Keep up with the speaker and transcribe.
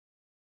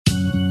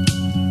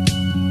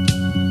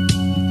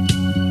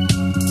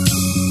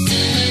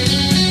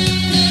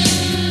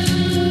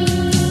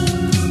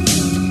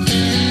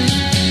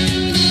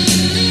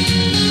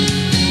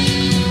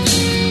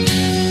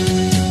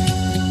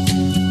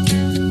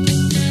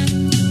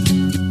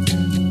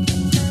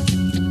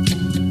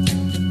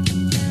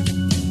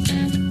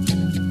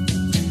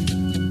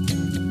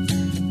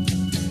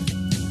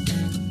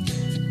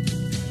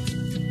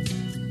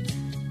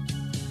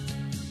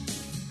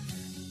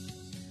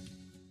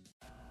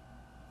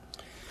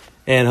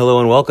And hello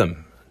and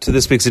welcome to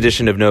this week's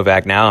edition of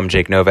Novak Now. I'm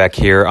Jake Novak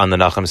here on the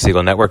Nachum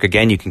Segal Network.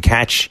 Again, you can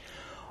catch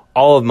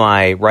all of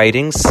my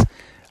writings.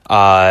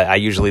 I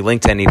usually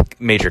link to any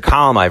major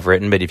column I've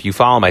written, but if you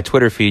follow my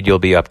Twitter feed, you'll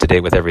be up to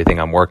date with everything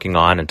I'm working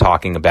on and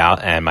talking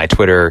about. And my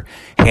Twitter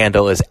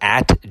handle is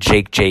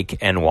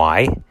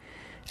 @JakeJakeNY,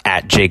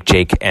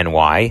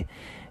 @JakeJakeNY.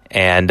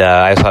 And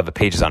I also have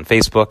pages on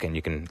Facebook, and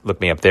you can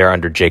look me up there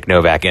under Jake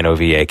Novak,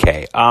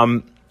 Novak.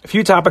 A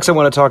few topics I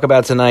want to talk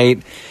about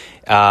tonight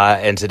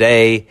and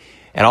today,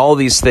 and all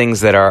these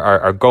things that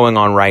are going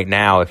on right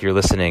now if you're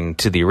listening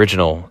to the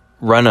original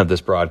run of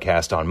this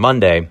broadcast on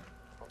Monday.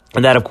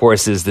 And that, of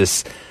course, is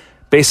this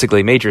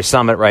basically major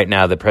summit right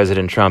now that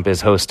President Trump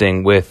is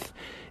hosting with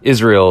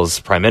Israel's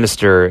Prime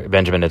Minister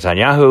Benjamin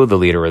Netanyahu, the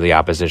leader of the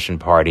opposition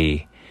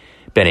party,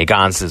 Benny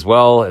Gantz as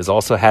well, has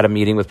also had a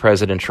meeting with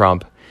President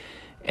Trump.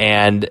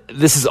 And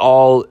this is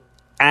all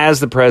as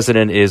the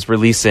president is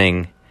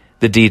releasing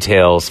the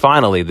details,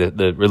 finally,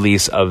 the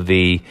release of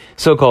the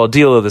so-called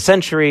deal of the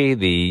century,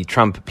 the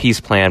Trump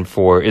peace plan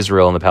for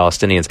Israel and the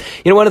Palestinians.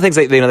 You know, one of the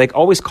things they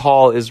always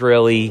call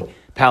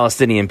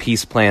Israeli-Palestinian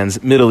peace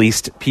plans Middle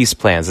East peace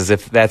plans, as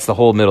if that's the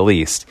whole Middle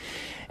East.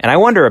 And I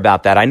wonder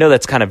about that. I know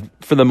that's kind of,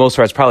 for the most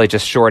part, it's probably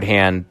just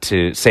shorthand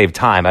to save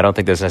time. I don't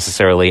think there's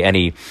necessarily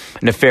any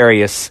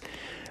nefarious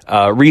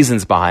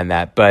reasons behind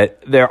that.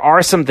 But there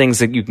are some things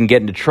that you can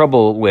get into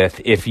trouble with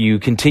if you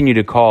continue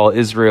to call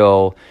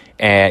Israel,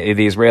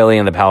 the Israeli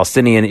and the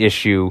Palestinian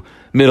issue,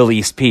 Middle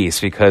East peace,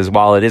 because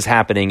while it is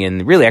happening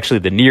in really actually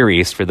the Near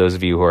East, for those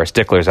of you who are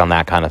sticklers on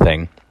that kind of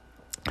thing.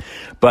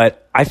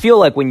 But I feel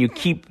like when you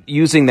keep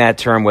using that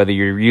term, whether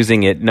you're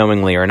using it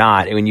knowingly or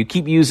not, when you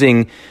keep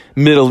using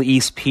Middle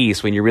East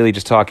peace, when you're really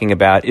just talking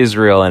about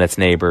Israel and its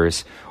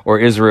neighbors, or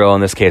Israel,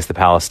 in this case, the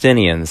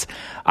Palestinians,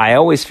 I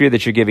always fear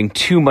that you're giving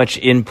too much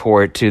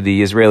import to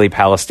the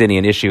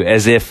Israeli-Palestinian issue,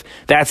 as if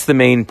that's the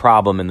main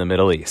problem in the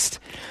Middle East.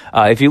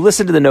 If you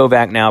listen to the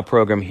Novak Now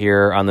program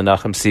here on the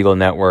Nachum Segal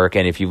Network,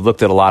 and if you've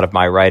looked at a lot of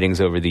my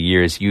writings over the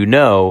years, you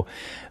know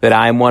that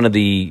I'm one of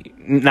the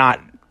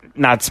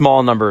not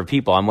small number of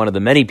people. I'm one of the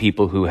many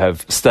people who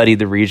have studied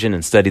the region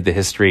and studied the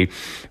history,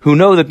 who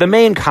know that the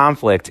main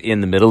conflict in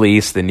the Middle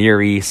East, the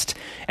Near East,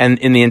 and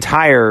in the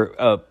entire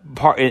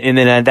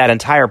that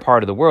entire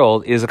part of the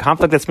world is a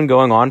conflict that's been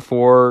going on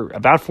for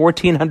about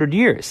 1,400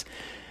 years,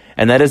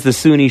 and that is the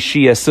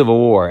Sunni-Shia civil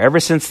war. Ever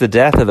since the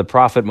death of the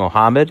Prophet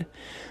Muhammad,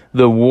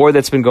 the war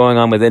that's been going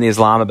on within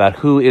Islam about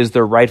who is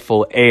the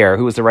rightful heir,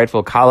 who is the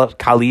rightful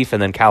caliph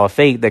and then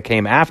caliphate that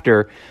came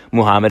after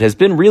Muhammad, has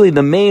been really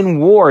the main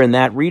war in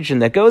that region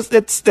that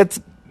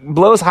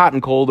blows hot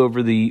and cold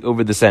over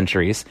the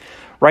centuries.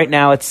 Right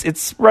now,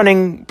 it's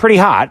running pretty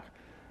hot,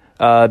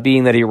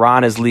 being that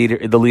Iran is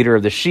the leader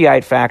of the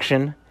Shiite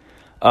faction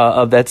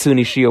of that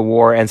Sunni-Shia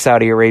war, and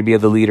Saudi Arabia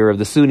the leader of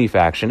the Sunni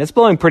faction. It's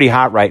blowing pretty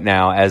hot right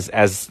now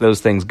as those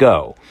things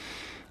go,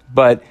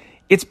 but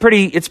It's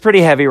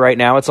pretty heavy right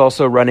now. It's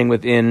also running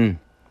within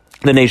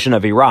the nation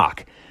of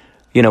Iraq.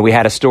 You know, we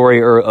had a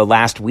story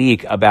last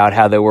week about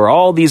how there were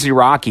all these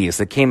Iraqis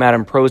that came out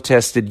and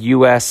protested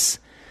the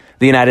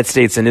United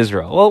States, and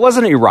Israel. Well, it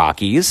wasn't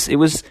Iraqis. It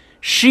was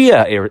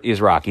Shia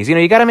Iraqis. You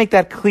know, you got to make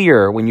that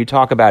clear when you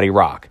talk about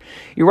Iraq.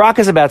 Iraq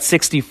is about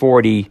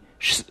 60-40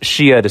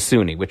 Shia to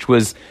Sunni, which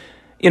was,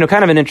 you know,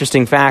 kind of an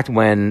interesting fact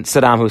when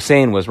Saddam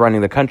Hussein was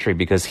running the country,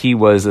 because he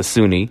was a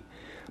Sunni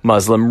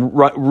Muslim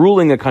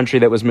ruling a country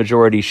that was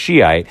majority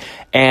Shiite,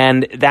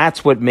 and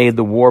that's what made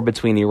the war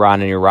between Iran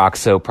and Iraq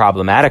so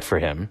problematic for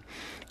him.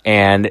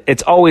 And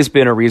it's always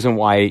been a reason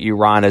why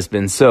Iran has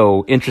been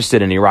so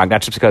interested in Iraq,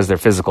 not just because they're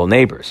physical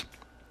neighbors.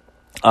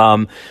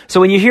 So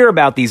when you hear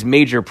about these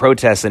major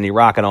protests in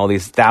Iraq and all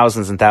these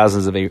thousands and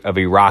thousands of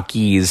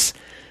Iraqis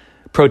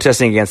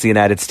protesting against the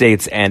United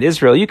States and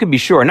Israel, you can be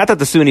sure, not that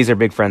the Sunnis are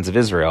big friends of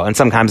Israel, and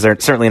sometimes they're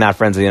certainly not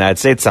friends of the United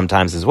States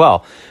sometimes as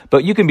well,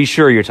 but you can be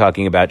sure you're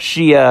talking about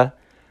Shia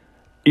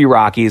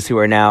Iraqis who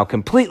are now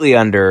completely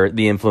under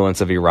the influence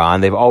of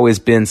Iran. They've always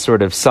been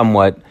sort of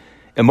somewhat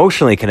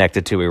emotionally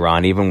connected to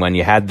Iran, even when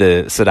you had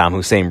the Saddam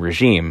Hussein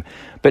regime.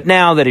 But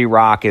now that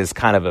Iraq is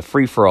kind of a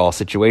free-for-all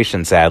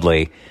situation,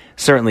 sadly,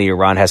 certainly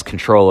Iran has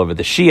control over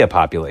the Shia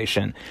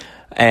population.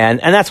 And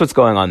that's what's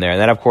going on there.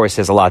 And that, of course,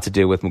 has a lot to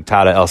do with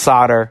Muqtada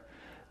al-Sadr,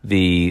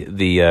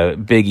 the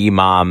big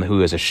imam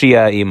who is a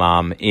Shia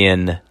imam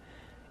in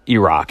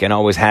Iraq and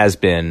always has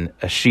been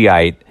a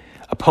Shiite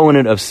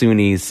opponent of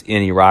Sunnis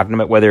in Iraq, no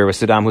matter whether it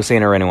was Saddam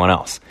Hussein or anyone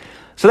else.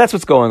 So that's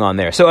what's going on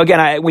there. So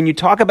again, when you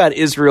talk about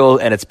Israel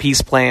and its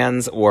peace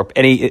plans, or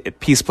any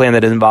peace plan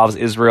that involves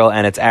Israel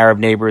and its Arab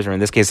neighbors, or in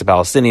this case the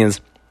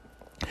Palestinians,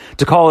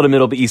 to call it a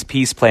Middle East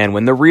peace plan,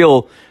 when the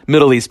real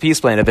Middle East peace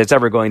plan, if it's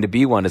ever going to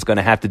be one, is going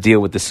to have to deal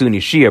with the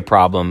Sunni-Shia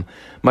problem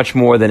much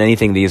more than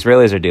anything the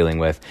Israelis are dealing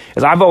with.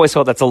 As I've always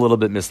felt that's a little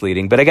bit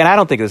misleading. But again, I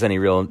don't think there's any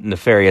real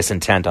nefarious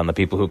intent on the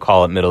people who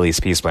call it Middle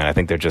East peace plan. I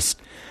think they're just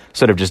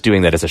sort of just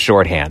doing that as a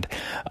shorthand.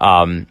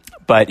 But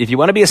But if you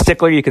want to be a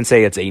stickler, you can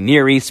say it's a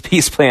Near East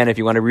peace plan. If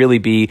you want to really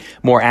be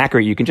more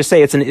accurate, you can just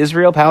say it's an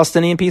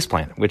Israel-Palestinian peace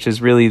plan, which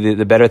is really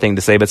the better thing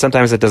to say. But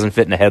sometimes it doesn't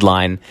fit in a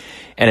headline,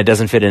 and it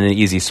doesn't fit in an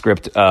easy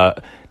script. 9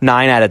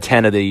 out of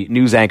 10 of the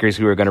news anchors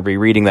who are going to be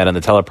reading that on the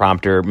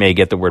teleprompter may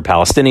get the word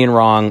Palestinian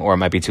wrong, or it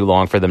might be too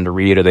long for them to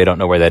read, or they don't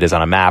know where that is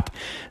on a map.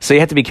 So you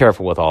have to be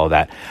careful with all of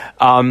that.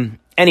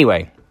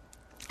 Anyway,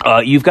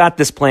 you've got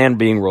this plan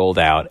being rolled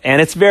out, and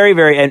it's very,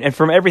 very, and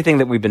from everything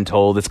that we've been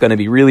told, it's going to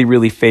be really,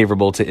 really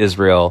favorable to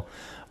Israel,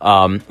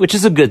 which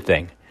is a good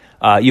thing.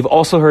 You've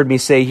also heard me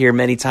say here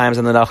many times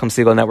on the Nachum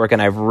Segal Network,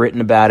 and I've written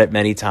about it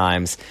many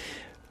times,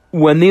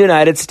 when the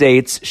United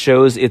States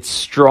shows its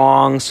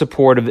strong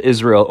support of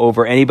Israel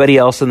over anybody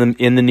else in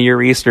the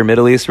Near East or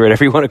Middle East, or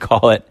whatever you want to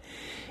call it,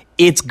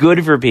 it's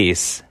good for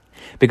peace,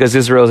 because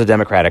Israel is a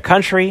democratic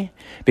country,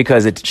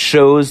 because it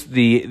shows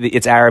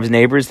its Arab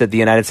neighbors that the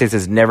United States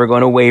is never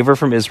going to waver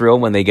from Israel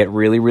when they get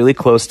really, really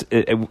close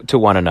to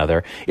one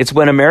another. It's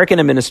when American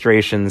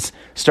administrations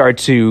start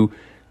to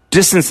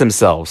distance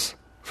themselves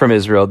from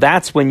Israel,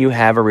 that's when you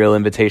have a real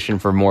invitation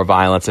for more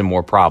violence and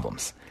more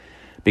problems,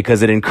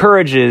 because it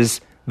encourages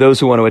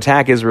those who want to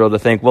attack Israel to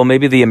think, well,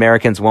 maybe the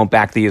Americans won't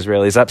back the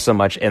Israelis up so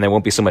much and there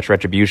won't be so much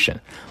retribution.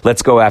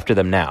 Let's go after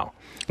them now,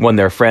 when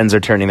their friends are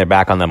turning their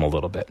back on them a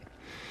little bit.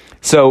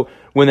 So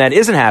when that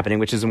isn't happening,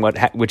 which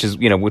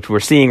we're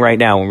seeing right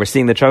now, when we're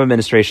seeing the Trump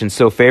administration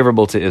so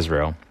favorable to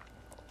Israel,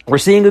 we're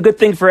seeing a good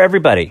thing for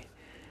everybody.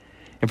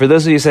 And for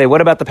those of you who say,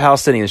 what about the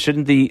Palestinians?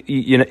 Shouldn't the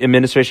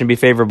administration be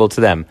favorable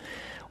to them?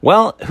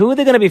 Well, who are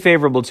they going to be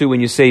favorable to when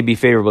you say be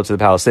favorable to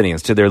the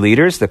Palestinians? To their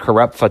leaders, the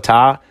corrupt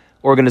Fatah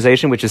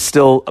organization, which is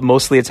still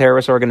mostly a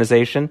terrorist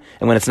organization,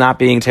 and when it's not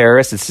being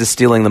terrorist, it's just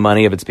stealing the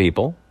money of its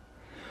people?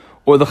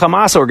 Or the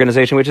Hamas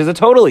organization, which is a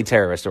totally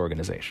terrorist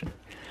organization?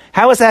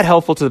 How is that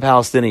helpful to the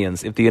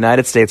Palestinians if the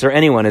United States or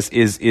anyone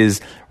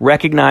is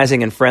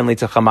recognizing and friendly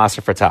to Hamas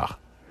or Fatah?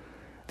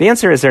 The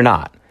answer is they're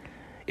not.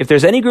 If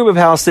there's any group of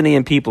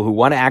Palestinian people who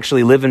want to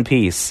actually live in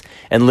peace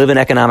and live in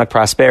economic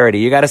prosperity,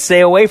 you got to stay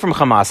away from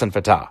Hamas and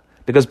Fatah,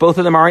 because both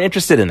of them aren't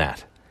interested in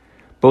that.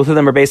 Both of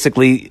them are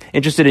basically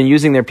interested in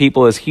using their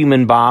people as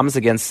human bombs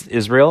against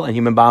Israel and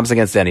human bombs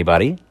against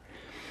anybody.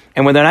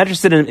 And when they're not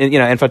interested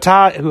and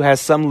Fatah, who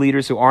has some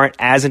leaders who aren't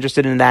as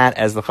interested in that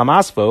as the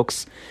Hamas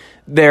folks,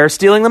 they're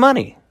stealing the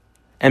money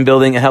and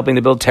helping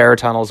to build terror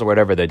tunnels or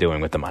whatever they're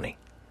doing with the money.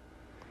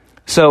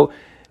 So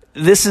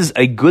this is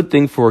a good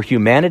thing for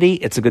humanity.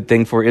 It's a good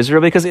thing for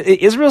Israel, because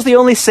Israel's the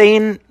only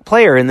sane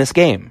player in this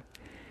game.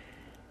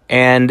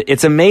 And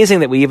it's amazing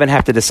that we even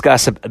have to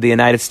discuss the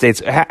United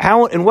States.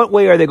 How, in what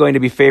way are they going to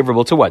be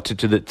favorable to what?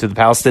 To the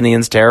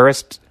Palestinians'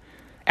 terrorist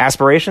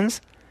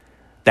aspirations?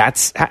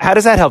 How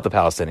does that help the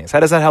Palestinians? How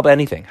does that help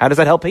anything? How does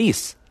that help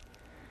peace?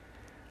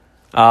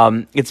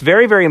 It's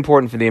very, very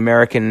important for the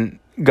American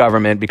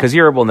government, because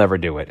Europe will never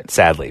do it,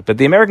 sadly. But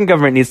the American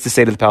government needs to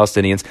say to the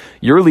Palestinians,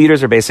 your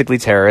leaders are basically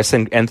terrorists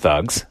and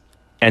thugs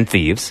and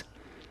thieves.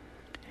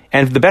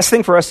 And the best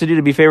thing for us to do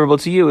to be favorable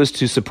to you is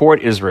to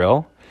support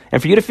Israel,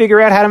 and for you to figure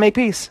out how to make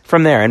peace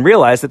from there, and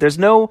realize that there's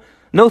no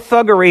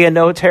thuggery and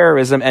no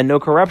terrorism and no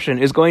corruption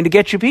is going to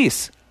get you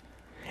peace.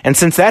 And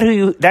since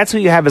that's who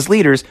you have as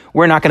leaders,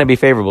 we're not going to be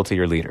favorable to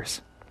your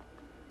leaders.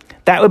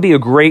 That would be a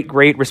great,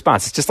 great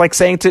response. It's just like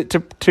saying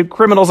to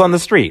criminals on the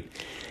street,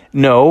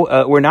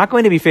 no, we're not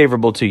going to be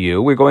favorable to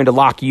you. We're going to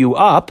lock you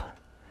up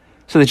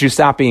so that you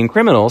stop being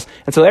criminals,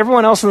 and so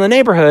everyone else in the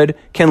neighborhood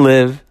can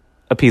live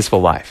a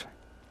peaceful life.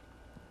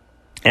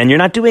 And you're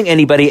not doing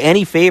anybody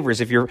any favors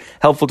if you're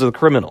helpful to the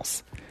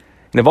criminals.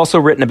 And I've also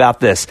written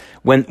about this.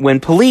 When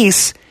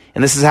police,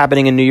 and this is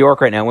happening in New York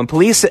right now, when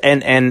police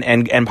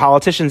and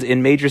politicians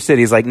in major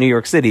cities like New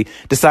York City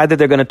decide that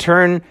they're going to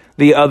turn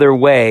the other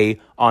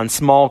way on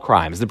small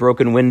crimes, the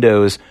broken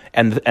windows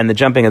and the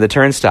jumping of the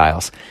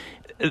turnstiles,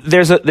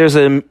 there's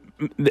a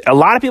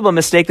lot of people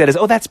mistake that as,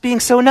 oh, that's being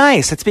so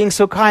nice, that's being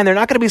so kind. They're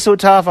not going to be so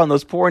tough on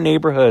those poor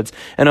neighborhoods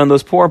and on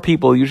those poor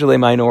people, usually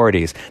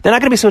minorities. They're not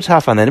going to be so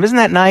tough on them. Isn't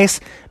that nice?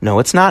 No,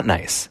 it's not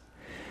nice.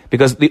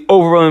 Because the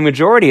overwhelming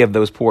majority of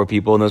those poor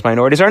people and those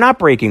minorities are not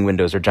breaking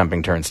windows or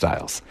jumping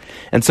turnstiles.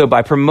 And so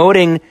by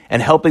promoting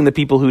and helping the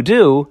people who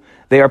do,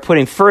 they are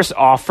putting first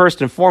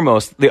and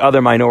foremost, the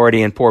other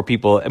minority and poor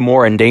people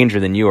more in danger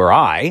than you or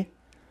I,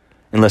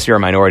 unless you're a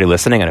minority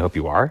listening, and I hope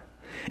you are.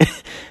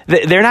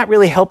 They're not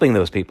really helping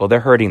those people. They're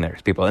hurting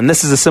those people. And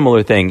this is a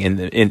similar thing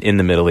in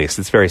the Middle East.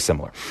 It's very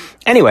similar.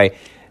 Anyway,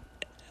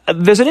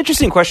 there's an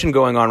interesting question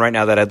going on right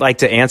now that I'd like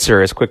to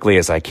answer as quickly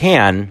as I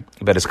can,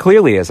 but as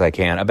clearly as I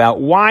can, about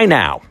why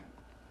now?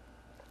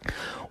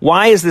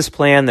 Why is this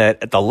plan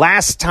that at the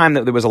last time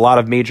that there was a lot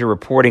of major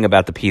reporting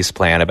about the peace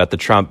plan, about the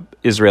Trump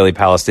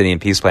Israeli-Palestinian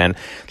peace plan,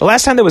 the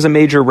last time there was a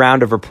major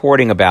round of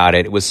reporting about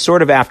it, it was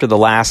sort of after the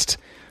last,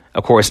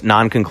 of course,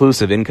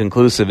 inconclusive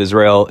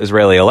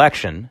Israeli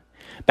election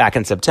back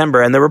in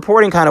September. And the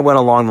reporting kind of went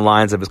along the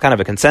lines of, it was kind of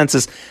a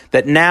consensus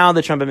that now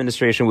the Trump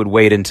administration would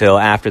wait until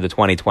after the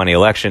 2020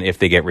 election, if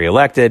they get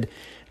reelected,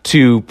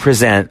 to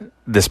present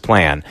this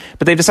plan.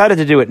 But they've decided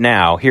to do it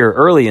now, here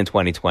early in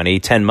 2020,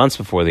 10 months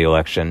before the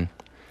election.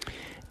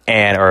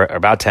 or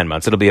about 10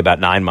 months. It'll be about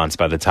 9 months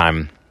by the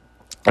time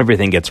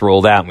everything gets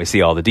rolled out and we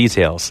see all the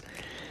details.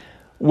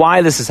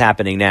 Why this is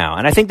happening now.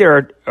 And I think there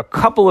are a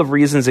couple of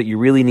reasons that you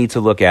really need to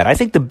look at. I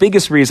think the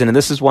biggest reason, and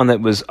this is one that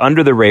was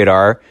under the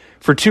radar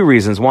for two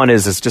reasons. One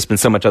is it's just been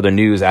so much other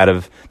news out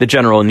of the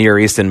general Near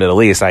East and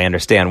Middle East. I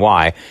understand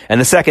why.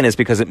 And the second is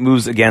because it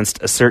moves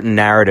against a certain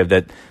narrative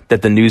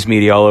that the news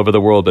media all over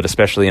the world, but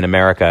especially in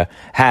America,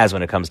 has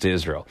when it comes to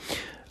Israel.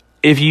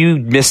 If you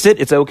missed it,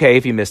 it's okay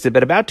if you missed it.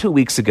 But about 2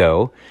 weeks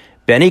ago,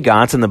 Benny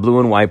Gantz and the Blue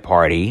and White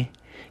Party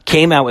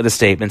came out with a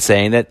statement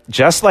saying that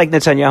just like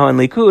Netanyahu and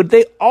Likud,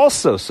 they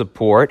also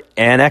support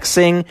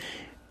annexing,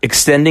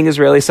 extending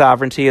Israeli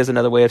sovereignty is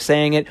another way of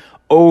saying it,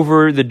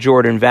 over the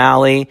Jordan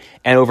Valley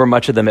and over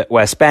much of the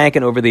West Bank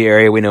and over the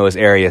area we know as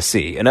Area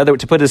C. In other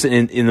words, to put this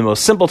in the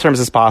most simple terms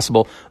as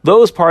possible,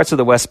 those parts of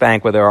the West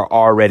Bank where there are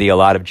already a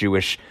lot of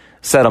Jewish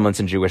settlements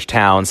and Jewish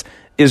towns,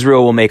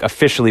 Israel will make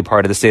officially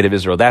part of the state of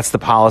Israel. That's the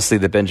policy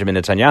that Benjamin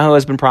Netanyahu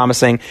has been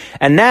promising.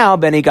 And now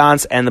Benny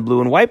Gantz and the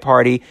Blue and White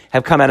Party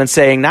have come out and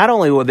saying not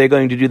only were they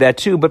going to do that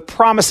too, but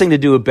promising to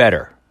do it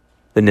better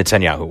than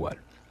Netanyahu would.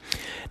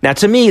 Now,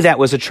 to me, that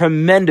was a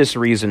tremendous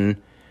reason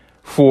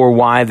for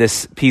why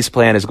this peace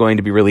plan is going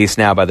to be released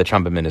now by the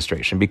Trump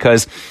administration.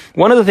 Because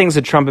one of the things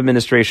the Trump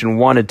administration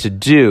wanted to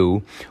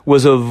do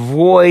was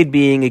avoid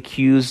being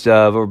accused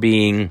of or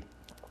being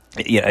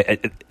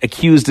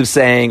accused of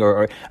saying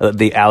or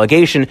the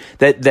allegation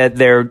that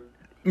they're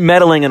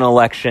meddling in an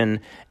election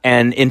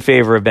and in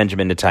favor of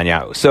Benjamin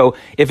Netanyahu. So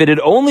if it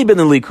had only been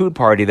the Likud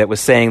party that was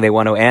saying they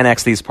want to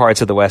annex these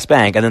parts of the West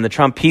Bank, and then the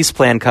Trump peace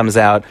plan comes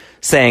out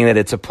saying that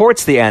it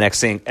supports the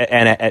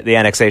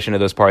annexation of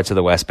those parts of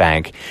the West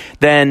Bank,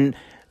 then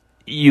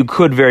you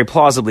could very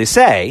plausibly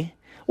say,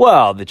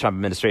 well, the Trump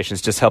administration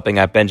is just helping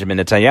out Benjamin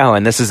Netanyahu,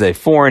 and this is a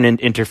foreign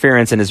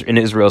interference in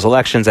Israel's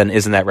elections, and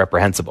isn't that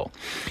reprehensible?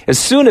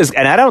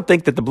 And I don't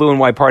think that the Blue and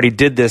White Party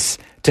did this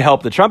to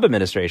help the Trump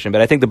administration,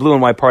 but I think the Blue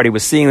and White Party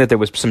was seeing that there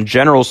was some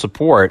general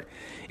support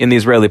in the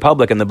Israeli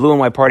public, and the Blue and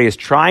White Party is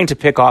trying to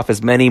pick off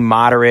as many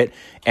moderate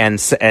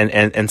and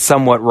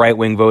somewhat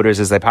right-wing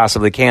voters as they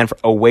possibly can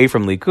away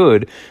from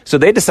Likud. So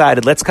they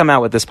decided, let's come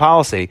out with this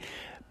policy,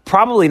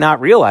 probably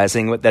not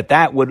realizing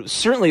that would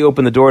certainly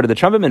open the door to the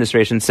Trump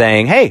administration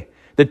saying, hey,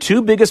 the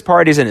two biggest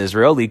parties in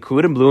Israel,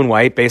 Likud and Blue and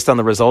White, based on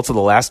the results of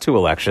the last two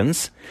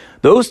elections,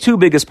 those two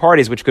biggest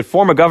parties, which could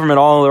form a government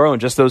all on their own,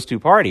 just those two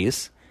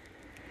parties,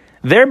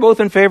 they're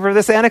both in favor of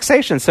this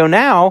annexation. So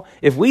now,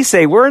 if we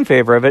say we're in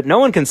favor of it, no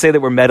one can say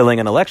that we're meddling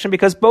in an election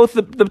because both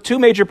the two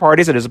major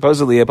parties that are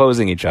supposedly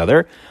opposing each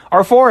other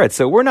are for it.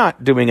 So we're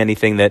not doing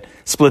anything that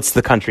splits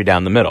the country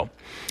down the middle.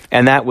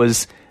 And that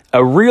was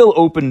a real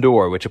open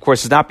door, which of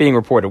course is not being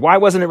reported. Why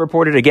wasn't it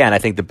reported? Again, I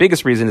think the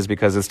biggest reason is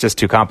because it's just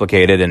too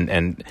complicated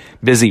and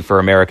busy for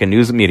American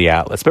news media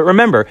outlets. But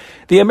remember,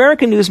 the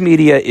American news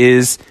media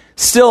is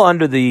still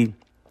under the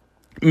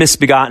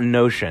misbegotten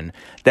notion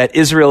that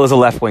Israel is a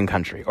left-wing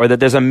country, or that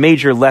there's a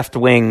major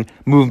left-wing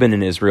movement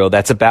in Israel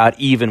that's about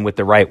even with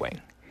the right wing,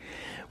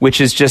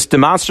 which is just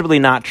demonstrably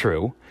not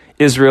true.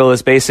 Israel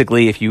is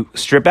basically, if you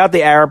strip out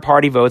the Arab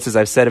party votes, as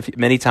I've said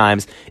many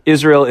times,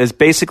 Israel is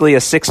basically a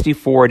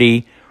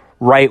 60-40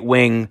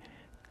 right-wing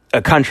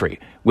country,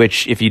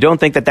 which if you don't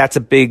think that that's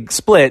a big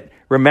split,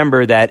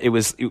 remember that it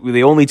was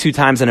the only two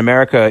times in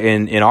America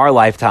in our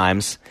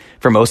lifetimes,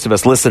 for most of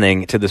us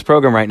listening to this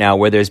program right now,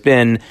 where there's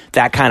been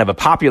that kind of a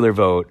popular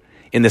vote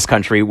in this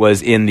country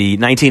was in the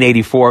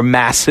 1984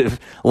 massive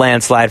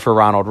landslide for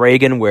Ronald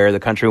Reagan, where the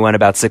country went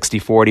about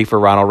 60-40 for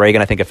Ronald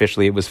Reagan. I think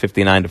officially it was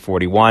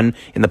 59-41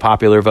 in the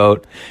popular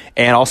vote.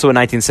 And also in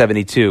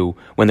 1972,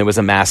 when there was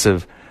a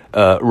massive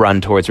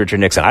run towards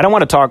Richard Nixon. I don't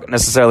want to talk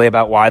necessarily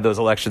about why those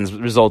elections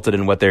resulted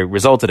in what they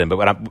resulted in,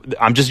 but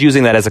I'm just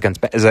using that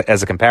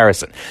as a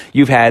comparison.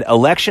 You've had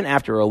election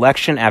after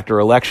election after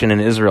election in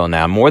Israel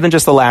now, more than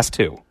just the last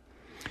two,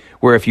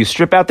 where if you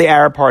strip out the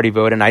Arab party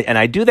vote, and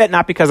I do that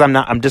not because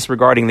I'm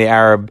disregarding the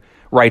Arab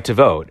right to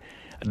vote.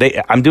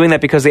 I'm doing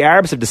that because the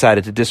Arabs have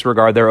decided to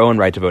disregard their own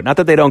right to vote. Not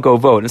that they don't go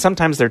vote, and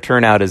sometimes their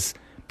turnout is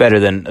better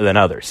than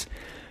others.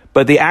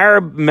 But the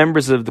Arab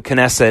members of the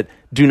Knesset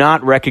do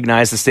not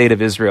recognize the state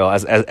of Israel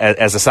as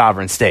a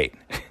sovereign state.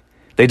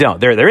 They don't.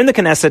 They're in the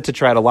Knesset to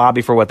try to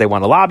lobby for what they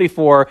want to lobby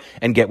for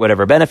and get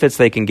whatever benefits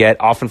they can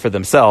get, often for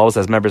themselves.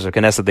 As members of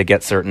Knesset, they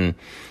get certain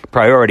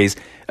priorities.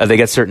 They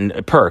get certain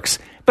perks.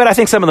 But I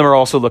think some of them are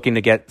also looking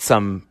to get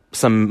some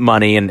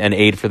money and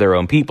aid for their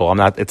own people.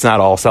 It's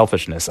not all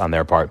selfishness on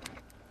their part.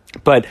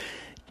 But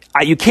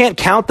you can't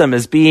count them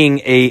as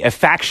being a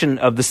faction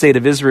of the state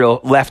of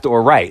Israel, left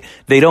or right.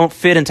 They don't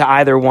fit into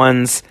either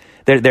one's.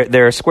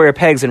 They're square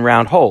pegs in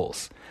round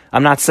holes.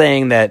 I'm not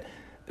saying that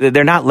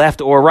they're not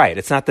left or right.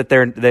 It's not that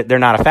they're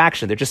not a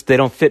faction. They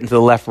don't fit into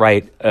the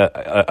left-right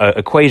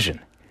equation.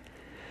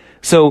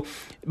 So,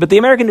 but the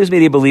American news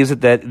media believes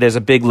that there's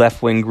a big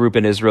left-wing group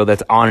in Israel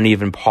that's on an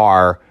even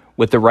par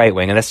with the right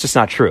wing, and that's just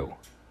not true.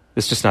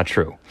 It's just not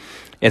true.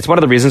 It's one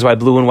of the reasons why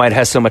Blue and White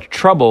has so much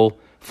trouble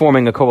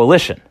forming a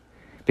coalition,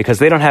 because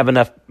they don't have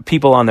enough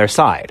people on their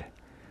side.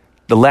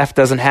 The left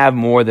doesn't have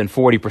more than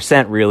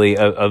 40% really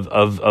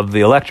of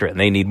the electorate, and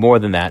they need more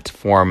than that to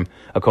form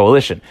a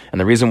coalition.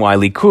 And the reason why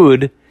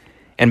Likud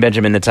and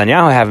Benjamin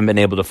Netanyahu haven't been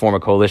able to form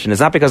a coalition is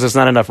not because there's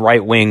not enough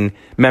right-wing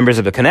members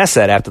of the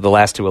Knesset after the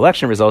last two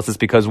election results. It's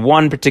because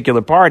one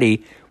particular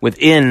party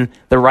within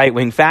the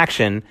right-wing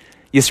faction,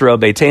 Yisrael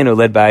Beitenu,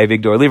 led by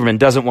Avigdor Lieberman,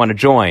 doesn't want to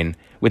join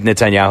with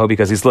Netanyahu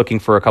because he's looking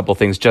for a couple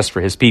things just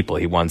for his people.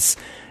 He wants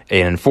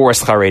an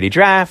enforced Haredi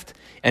draft,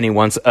 and he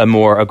wants a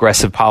more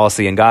aggressive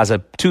policy in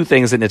Gaza, two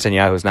things that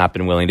Netanyahu has not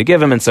been willing to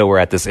give him, and so we're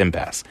at this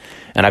impasse.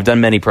 And I've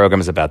done many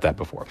programs about that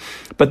before.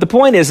 But the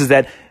point is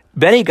that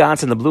Benny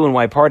Gantz and the Blue and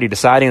White Party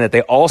deciding that they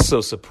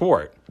also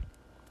support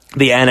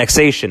the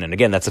annexation, and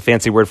again, that's a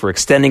fancy word for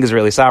extending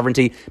Israeli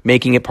sovereignty,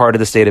 making it part of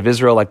the state of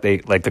Israel, like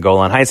the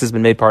Golan Heights has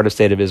been made part of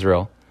state of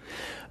Israel,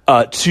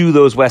 to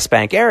those West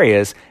Bank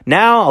areas,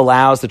 now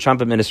allows the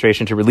Trump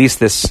administration to release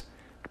this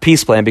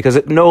peace plan because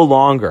it no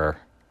longer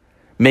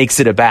makes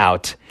it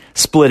about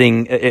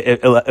splitting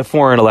a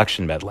foreign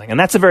election meddling. And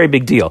that's a very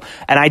big deal.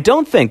 And I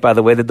don't think, by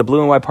the way, that the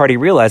Blue and White Party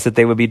realized that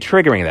they would be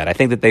triggering that. I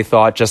think that they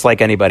thought, just like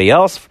anybody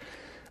else,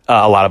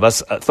 a lot of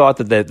us thought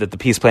that the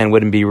peace plan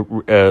wouldn't be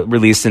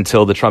released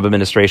until the Trump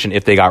administration,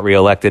 if they got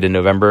reelected in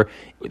November,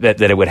 that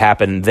it would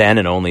happen then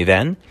and only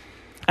then.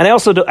 And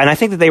I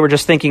think that they were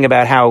just thinking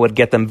about how it would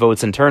get them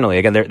votes internally.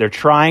 Again, they're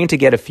trying to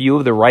get a few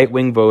of the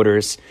right-wing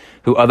voters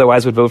who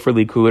otherwise would vote for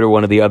Likud or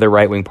one of the other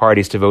right-wing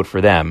parties to vote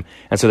for them.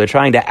 And so they're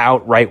trying to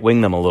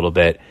out-right-wing them a little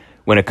bit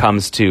when it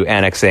comes to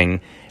annexing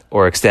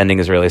or extending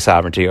Israeli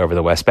sovereignty over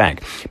the West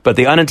Bank. But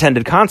the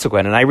unintended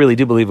consequence, and I really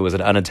do believe it was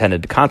an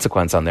unintended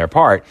consequence on their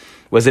part,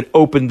 was it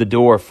opened the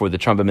door for the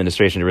Trump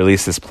administration to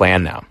release this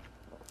plan now.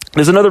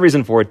 There's another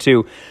reason for it,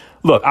 too.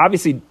 Look,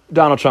 obviously,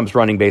 Donald Trump's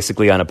running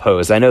basically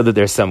unopposed. I know that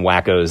there's some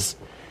wackos,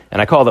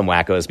 and I call them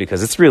wackos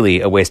because it's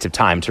really a waste of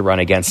time to run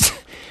against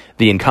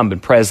the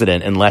incumbent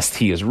president unless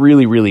he is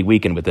really, really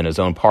weakened within his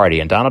own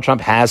party. And Donald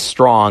Trump has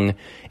strong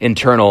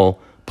internal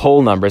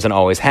poll numbers and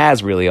always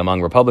has really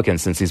among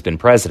Republicans since he's been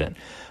president.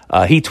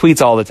 He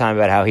tweets all the time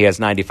about how he has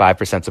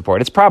 95% support.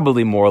 It's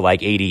probably more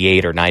like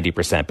 88 or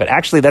 90%, but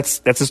actually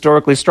that's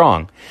historically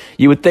strong.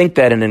 You would think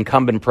that an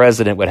incumbent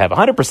president would have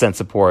 100%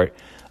 support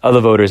of the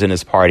voters in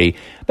his party,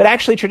 but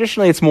actually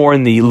traditionally it's more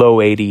in the low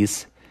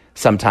 80s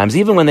sometimes,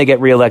 even when they get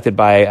reelected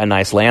by a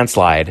nice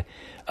landslide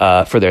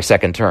for their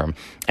second term.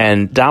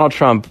 And Donald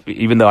Trump,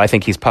 even though I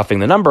think he's puffing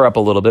the number up a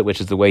little bit, which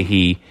is the way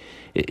he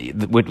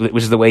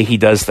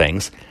does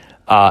things,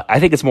 I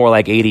think it's more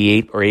like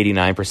 88 or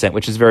 89%,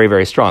 which is very,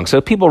 very strong.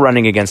 So people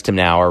running against him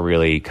now are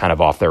really kind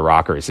of off their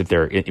rockers if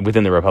they're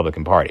within the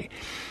Republican Party.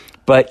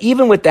 But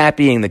even with that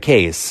being the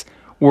case,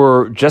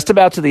 we're just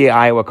about to the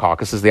Iowa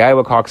caucuses. The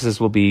Iowa caucuses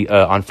will be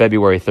on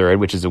February 3rd,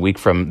 which is a week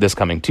from this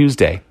coming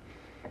Tuesday.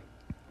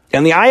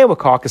 And the Iowa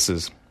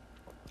caucuses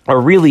are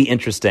really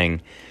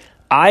interesting.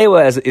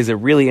 Iowa is a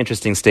really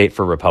interesting state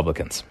for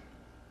Republicans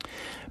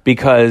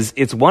because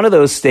it's one of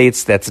those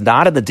states that's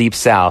not in the Deep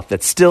South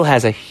that still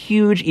has a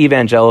huge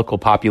evangelical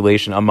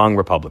population among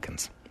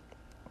Republicans.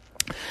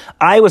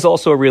 Iowa's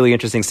also a really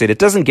interesting state. It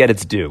doesn't get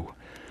its due.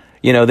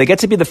 You know, they get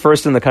to be the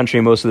first in the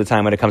country most of the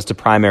time when it comes to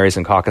primaries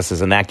and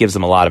caucuses, and that gives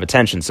them a lot of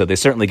attention, so they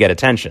certainly get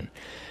attention.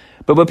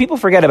 But what people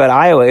forget about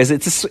Iowa is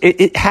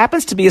it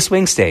happens to be a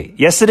swing state.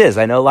 Yes, it is.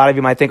 I know a lot of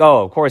you might think,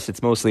 oh, of course,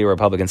 it's mostly a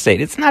Republican state.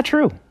 It's not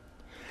true.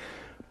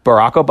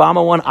 Barack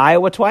Obama won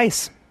Iowa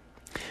twice.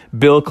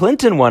 Bill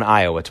Clinton won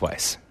Iowa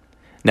twice.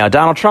 Now,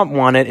 Donald Trump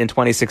won it in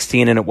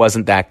 2016, and it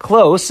wasn't that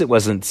close. It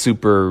wasn't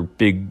super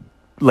big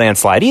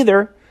landslide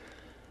either.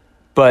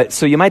 But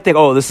so you might think,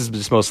 oh, this is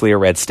just mostly a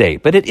red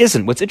state. But it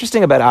isn't. What's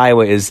interesting about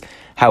Iowa is,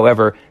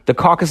 however, the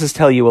caucuses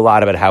tell you a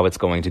lot about how it's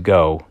going to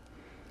go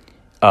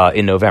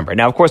in November.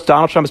 Now, of course,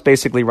 Donald Trump's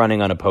basically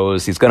running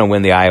unopposed. He's going to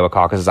win the Iowa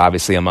caucuses,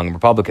 obviously, among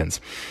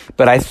Republicans.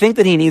 But I think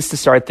that he needs to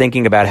start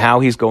thinking about how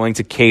he's going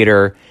to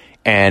cater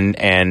and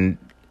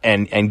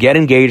get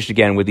engaged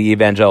again with the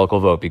evangelical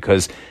vote,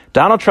 because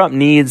Donald Trump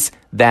needs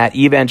that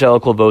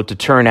evangelical vote to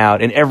turn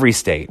out in every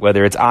state,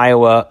 whether it's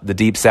Iowa, the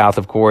Deep South,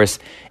 of course,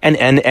 and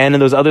in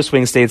those other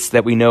swing states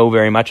that we know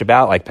very much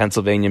about, like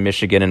Pennsylvania,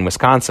 Michigan, and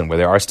Wisconsin, where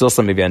there are still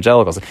some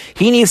evangelicals.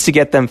 He needs to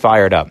get them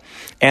fired up.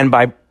 And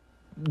by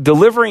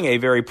delivering a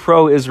very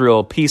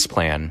pro-Israel peace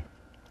plan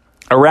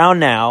around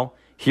now,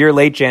 here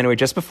late January,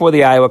 just before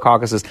the Iowa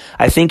caucuses,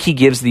 I think he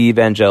gives the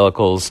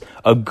evangelicals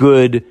a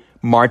good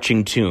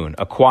marching tune,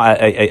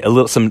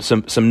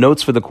 some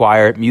notes for the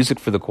choir, music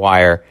for the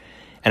choir,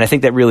 and I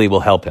think that really will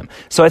help him.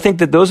 So I think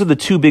that those are the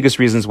two biggest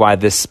reasons why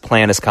this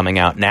plan is coming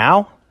out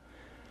now.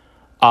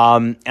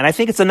 And I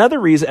think it's another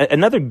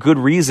good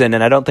reason,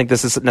 and I don't think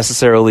this is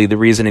necessarily the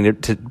reasoning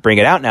to bring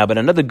it out now, but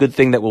another good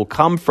thing that will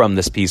come from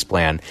this peace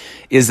plan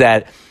is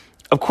that,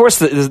 of course,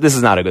 this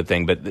is not a good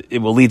thing, but it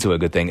will lead to a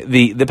good thing.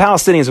 The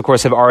Palestinians, of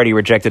course, have already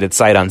rejected it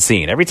sight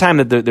unseen. Every time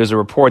that there's a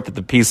report that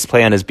the peace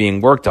plan is being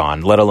worked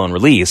on, let alone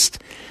released,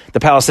 the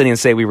Palestinians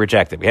say we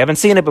reject it. We haven't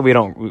seen it, but we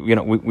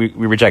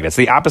reject it. It's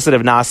the opposite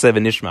of Nasev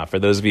and Nishma. For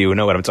those of you who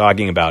know what I'm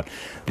talking about,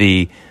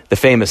 the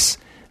famous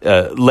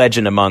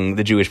legend among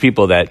the Jewish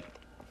people that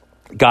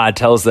God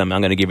tells them,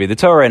 I'm going to give you the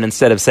Torah, and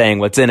instead of saying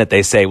what's in it,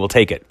 they say, we'll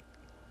take it.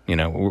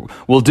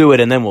 We'll do it,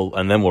 and then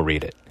we'll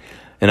read it.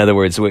 In other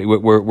words, we're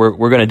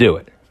going to do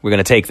it. We're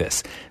going to take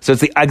this. So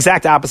it's the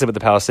exact opposite with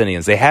the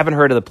Palestinians. They haven't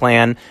heard of the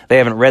plan. They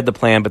haven't read the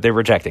plan, but they're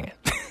rejecting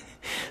it.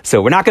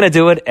 So we're not going to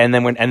do it, and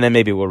then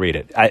maybe we'll read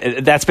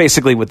it. That's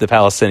basically what the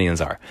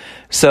Palestinians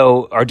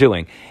are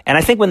doing. And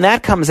I think when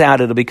that comes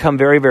out, it'll become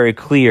very, very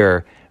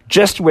clear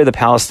just where the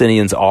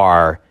Palestinians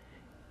are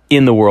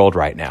in the world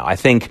right now. I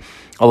think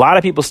a lot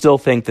of people still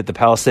think that the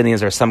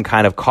Palestinians are some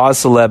kind of cause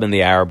celeb in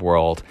the Arab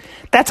world.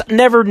 That's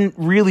never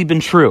really been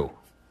true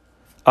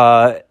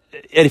for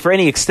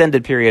any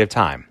extended period of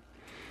time.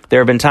 There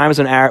have been times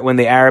when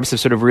the Arabs have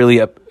sort of really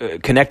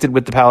connected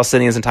with the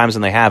Palestinians and times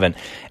when they haven't.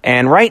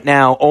 And right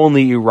now,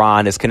 only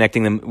Iran is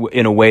connecting them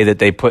in a way that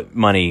they put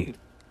money,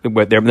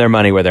 their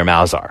money where their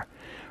mouths are.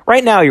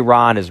 Right now,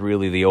 Iran is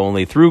really the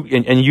only,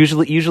 and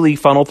usually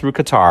funneled through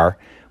Qatar,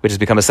 which has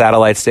become a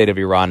satellite state of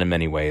Iran in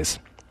many ways.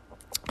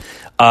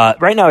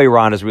 Right now,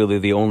 Iran is really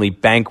the only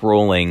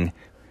bankrolling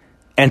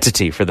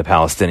entity for the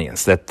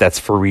Palestinians that's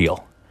for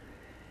real.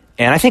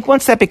 And I think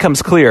once that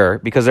becomes clear,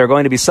 because there are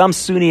going to be some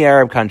Sunni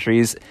Arab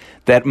countries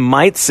that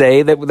might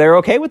say that they're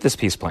okay with this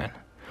peace plan,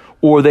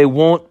 or they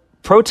won't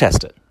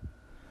protest it.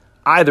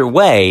 Either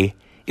way,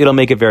 it'll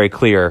make it very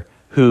clear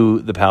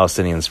who the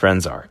Palestinians'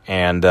 friends are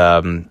and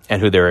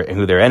who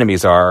their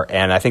enemies are.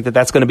 And I think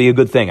that's going to be a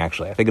good thing,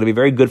 actually. I think it'll be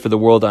very good for the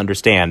world to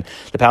understand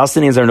the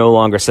Palestinians are no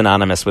longer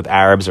synonymous with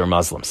Arabs or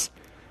Muslims.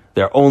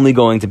 They're only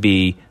going to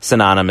be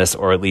synonymous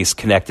or at least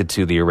connected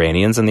to the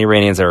Iranians, and the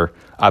Iranians are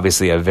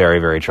obviously a very,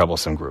 very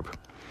troublesome group.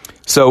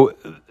 So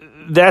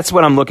that's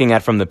what I'm looking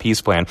at from the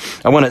peace plan.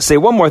 I want to say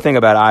one more thing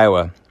about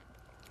Iowa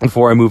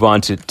before I move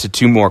on to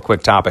two more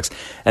quick topics,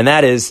 and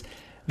that is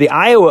there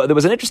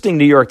was an interesting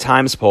New York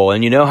Times poll,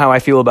 and you know how I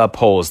feel about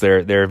polls.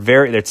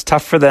 It's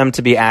tough for them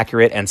to be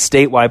accurate, and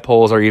statewide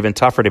polls are even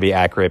tougher to be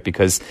accurate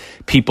because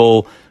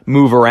people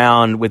move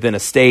around within a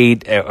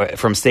state,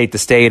 from state to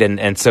state,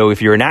 and so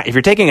if you're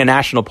taking a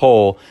national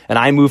poll, and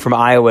I move from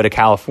Iowa to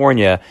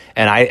California,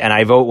 and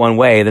I vote one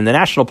way, then the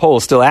national poll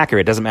is still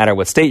accurate. It doesn't matter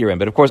what state you're in.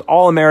 But of course,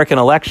 all American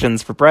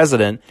elections for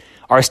president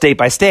are state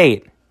by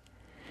state.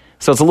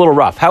 So it's a little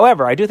rough.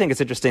 However, I do think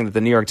it's interesting that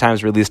the New York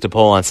Times released a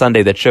poll on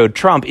Sunday that showed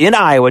Trump in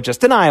Iowa,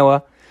 just in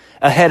Iowa,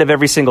 ahead of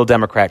every single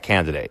Democrat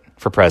candidate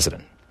for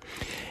president.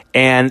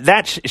 And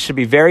that should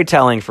be very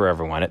telling for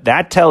everyone.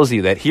 That tells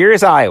you that here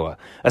is Iowa,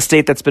 a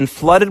state that's been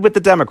flooded with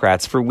the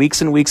Democrats for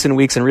weeks and weeks and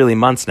weeks and really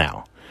months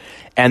now.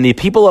 And the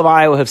people of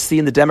Iowa have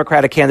seen the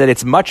Democratic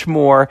candidates much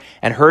more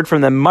and heard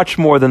from them much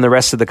more than the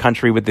rest of the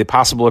country, with the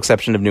possible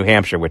exception of New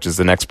Hampshire, which is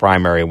the next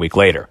primary a week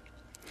later.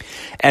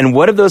 And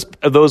what have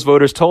those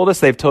voters told us?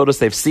 They've told us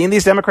they've seen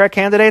these Democrat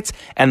candidates,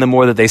 and the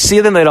more that they see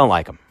them, they don't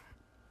like them.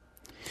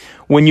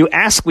 When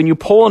you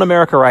poll in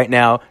America right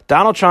now,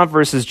 Donald Trump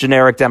versus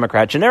generic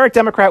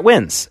Democrat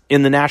wins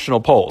in the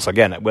national polls.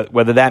 Again,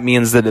 whether that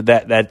means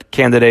that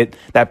candidate,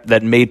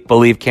 that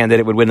make-believe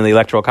candidate would win in the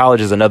Electoral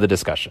College is another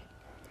discussion.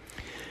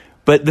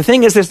 But the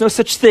thing is, there's no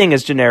such thing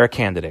as generic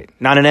candidate,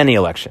 not in any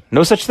election.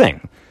 No such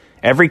thing.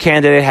 Every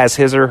candidate has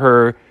his or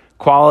her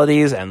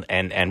qualities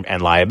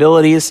and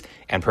liabilities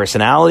and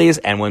personalities,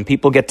 and when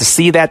people get to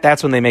see that,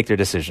 that's when they make their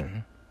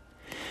decision.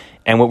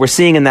 And what we're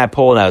seeing in that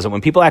poll now is that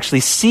when people actually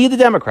see the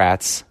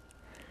Democrats,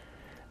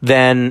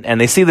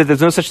 and they see that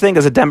there's no such thing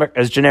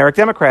as generic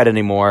Democrat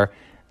anymore,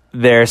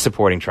 they're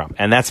supporting Trump.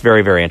 And that's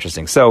very, very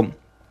interesting. So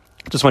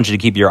just want you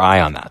to keep your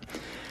eye on that.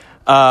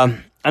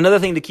 Another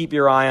thing to keep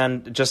your eye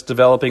on, just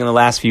developing in the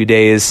last few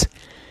days,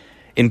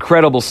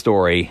 incredible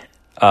story.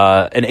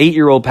 An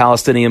 8-year-old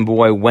Palestinian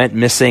boy went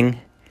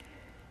missing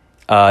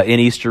in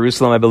East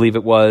Jerusalem, I believe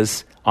it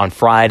was, on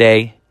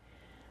Friday.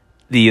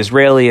 The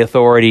Israeli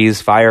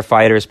authorities,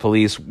 firefighters,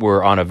 police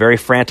were on a very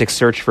frantic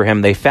search for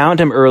him. They found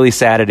him early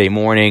Saturday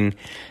morning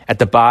at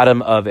the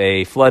bottom of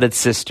a flooded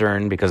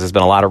cistern because there's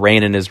been a lot of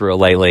rain in Israel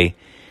lately.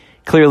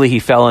 Clearly, he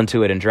fell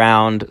into it and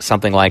drowned,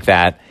 something like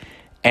that.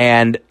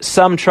 And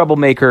some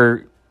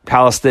troublemaker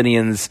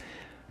Palestinians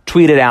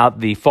tweeted out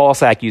the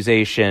false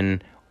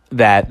accusation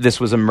that this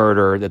was a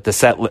murder, that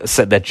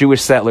that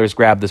Jewish settlers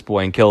grabbed this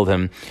boy and killed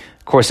him.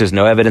 Of course, there's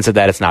no evidence of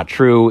that. It's not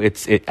true.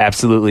 It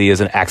absolutely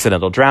is an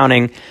accidental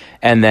drowning.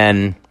 And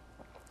then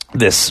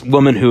this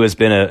woman who has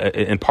been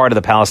in part of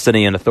the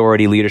Palestinian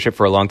Authority leadership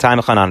for a long time,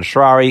 Hanan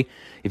Ashrari,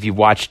 if you've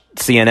watched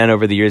CNN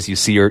over the years, you've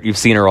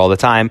seen her all the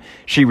time.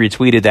 She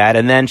retweeted that,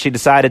 and then she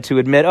decided to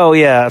admit, oh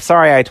yeah,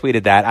 sorry I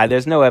tweeted that.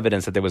 There's no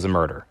evidence that there was a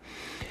murder.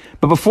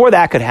 But before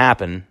that could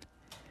happen,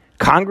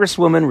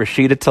 Congresswoman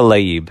Rashida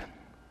Tlaib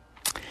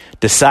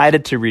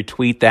decided to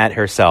retweet that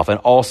herself and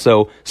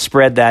also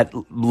spread that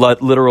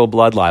literal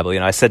blood libel.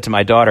 I said to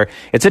my daughter,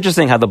 it's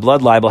interesting how the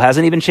blood libel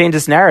hasn't even changed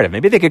its narrative.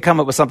 Maybe they could come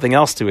up with something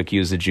else to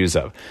accuse the Jews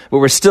of. But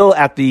we're still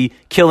at the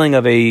killing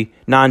of a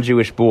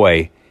non-Jewish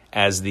boy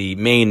as the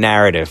main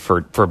narrative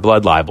for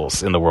blood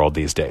libels in the world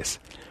these days.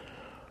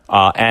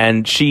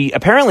 And she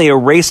apparently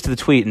erased the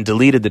tweet and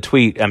deleted the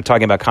tweet. I'm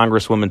talking about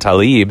Congresswoman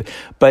Tlaib,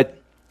 but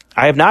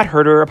I have not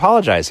heard her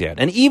apologize yet.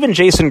 And even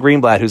Jason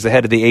Greenblatt, who's the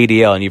head of the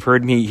ADL, and you've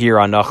heard me here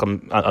on the Nachum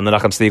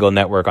Segal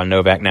Network on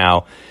Novak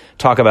now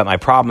talk about my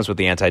problems with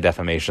the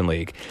Anti-Defamation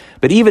League.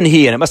 But even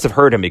he, and it must have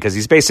hurt him because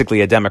he's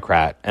basically a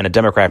Democrat and a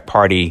Democrat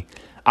Party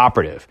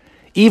operative,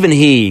 even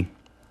he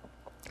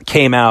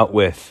came out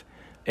with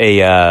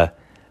a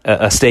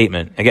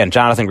statement. Again,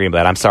 Jonathan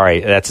Greenblatt, I'm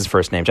sorry, that's his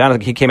first name. Jonathan,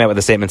 he came out with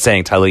a statement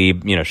saying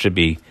Tlaib, should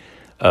be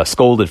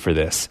scolded for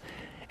this,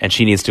 and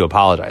she needs to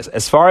apologize.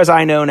 As far as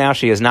I know now,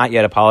 she has not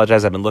yet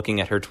apologized. I've been looking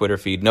at her Twitter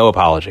feed, no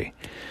apology.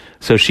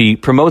 So she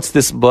promotes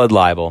this blood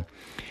libel.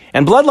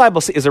 And blood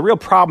libel is a real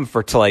problem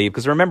for Tlaib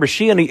because remember,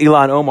 she and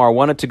Ilhan Omar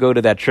wanted to go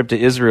to that trip to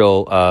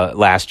Israel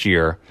last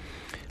year,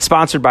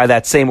 sponsored by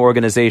that same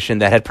organization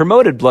that had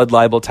promoted blood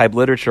libel type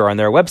literature on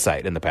their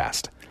website in the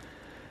past.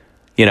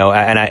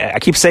 And I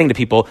keep saying to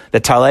people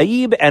that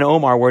Tlaib and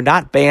Omar were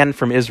not banned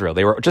from Israel.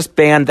 They were just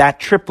banned. That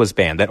trip was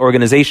banned. That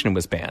organization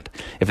was banned.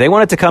 If they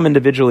wanted to come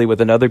individually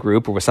with another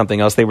group or with something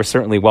else, they were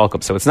certainly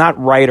welcome. So it's not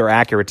right or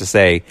accurate to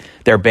say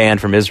they're banned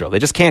from Israel. They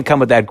just can't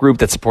come with that group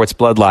that supports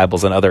blood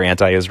libels and other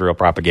anti-Israel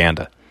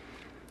propaganda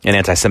and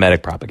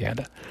anti-Semitic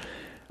propaganda.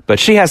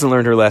 But she hasn't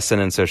learned her lesson,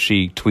 and so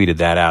she tweeted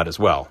that out as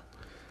well.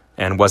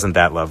 And wasn't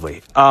that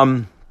lovely?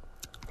 One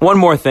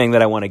more thing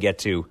that I want to get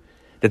to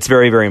that's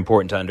very, very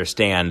important to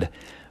understand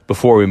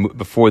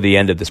before the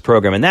end of this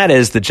program, and that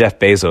is the Jeff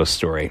Bezos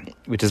story,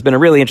 which has been a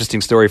really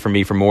interesting story for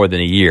me for more than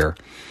a year.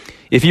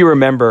 If you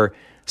remember,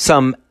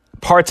 some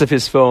parts of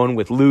his phone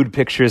with lewd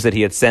pictures that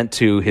he had sent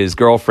to his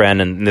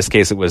girlfriend, and in this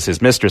case it was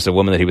his mistress, a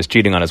woman that he was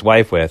cheating on his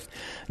wife with,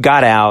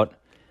 got out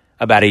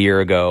about a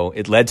year ago.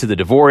 It led to the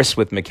divorce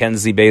with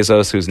Mackenzie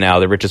Bezos, who's now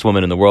the richest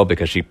woman in the world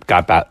because she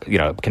got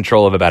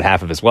control of about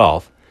half of his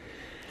wealth.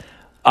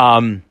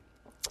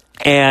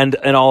 And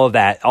all of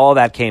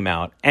that came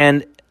out.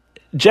 And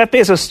Jeff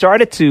Bezos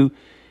started to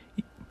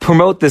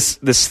promote this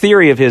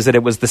theory of his that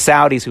it was the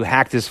Saudis who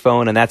hacked his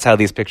phone and that's how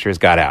these pictures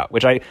got out,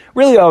 which I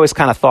really always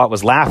kind of thought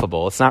was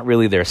laughable. It's not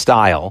really their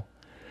style.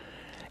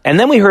 And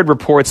then we heard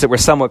reports that were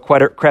somewhat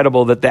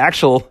credible that the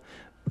actual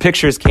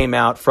pictures came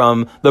out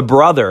from the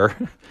brother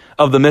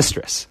of the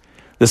mistress,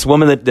 this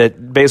woman that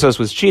Bezos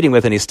was cheating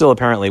with and he's still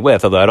apparently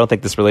with, although I don't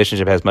think this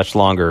relationship has much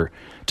longer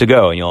to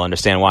go, and you'll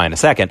understand why in a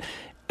second.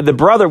 The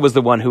brother was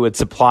the one who had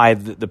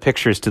supplied the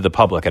pictures to the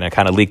public, and it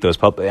kind of leaked those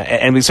public.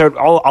 And we started,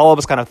 all of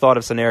us kind of thought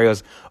of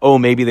scenarios. Oh,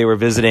 maybe they were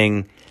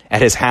visiting at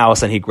his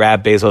house, and he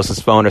grabbed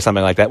Bezos' phone or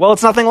something like that. Well,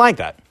 it's nothing like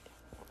that.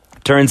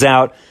 Turns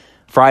out,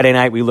 Friday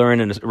night we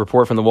learned in a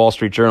report from the Wall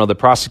Street Journal that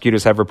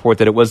prosecutors have reported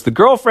that it was the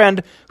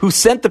girlfriend who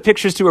sent the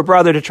pictures to her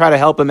brother to try to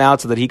help him out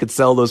so that he could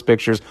sell those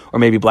pictures or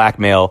maybe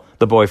blackmail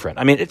the boyfriend.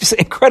 I mean, it's just an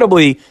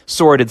incredibly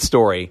sordid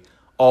story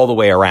all the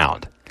way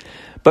around.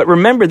 But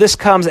remember, this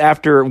comes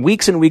after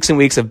weeks and weeks and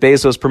weeks of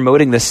Bezos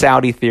promoting the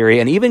Saudi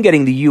theory and even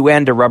getting the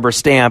UN to rubber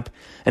stamp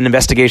an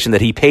investigation that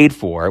he paid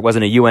for. It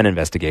wasn't a UN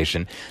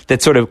investigation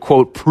that sort of,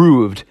 quote,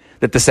 proved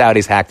that the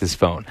Saudis hacked his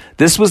phone.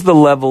 This was the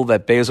level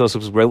that Bezos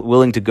was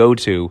willing to go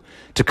to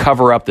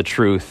cover up the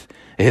truth,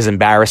 his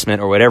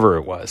embarrassment or whatever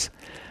it was.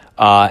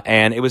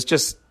 And it was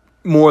just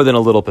more than a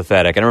little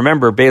pathetic. And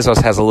remember,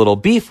 Bezos has a little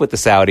beef with the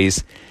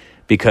Saudis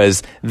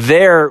because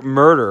their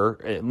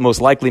murder,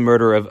 most likely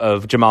murder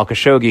of Jamal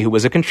Khashoggi, who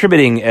was a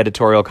contributing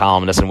editorial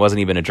columnist and wasn't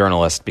even a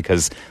journalist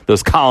because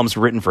those columns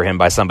were written for him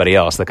by somebody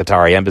else, the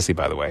Qatari embassy,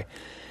 by the way,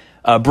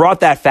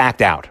 brought that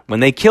fact out. When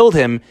they killed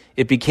him,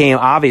 it became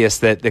obvious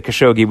that the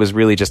Khashoggi was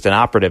really just an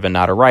operative and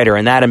not a writer,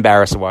 and that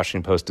embarrassed the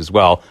Washington Post as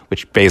well,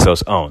 which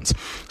Bezos owns.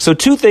 So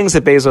two things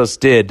that Bezos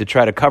did to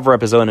try to cover up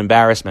his own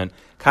embarrassment,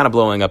 kind of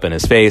blowing up in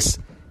his face.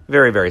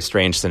 Very, very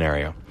strange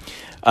scenario.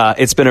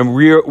 It's been a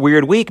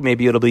weird week.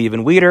 Maybe it'll be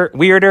even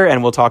weirder,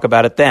 and we'll talk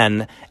about it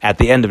then at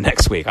the end of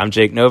next week. I'm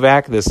Jake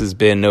Novak. This has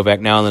been Novak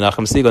Now on the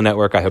Nachum Segal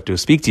Network. I hope to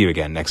speak to you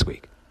again next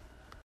week.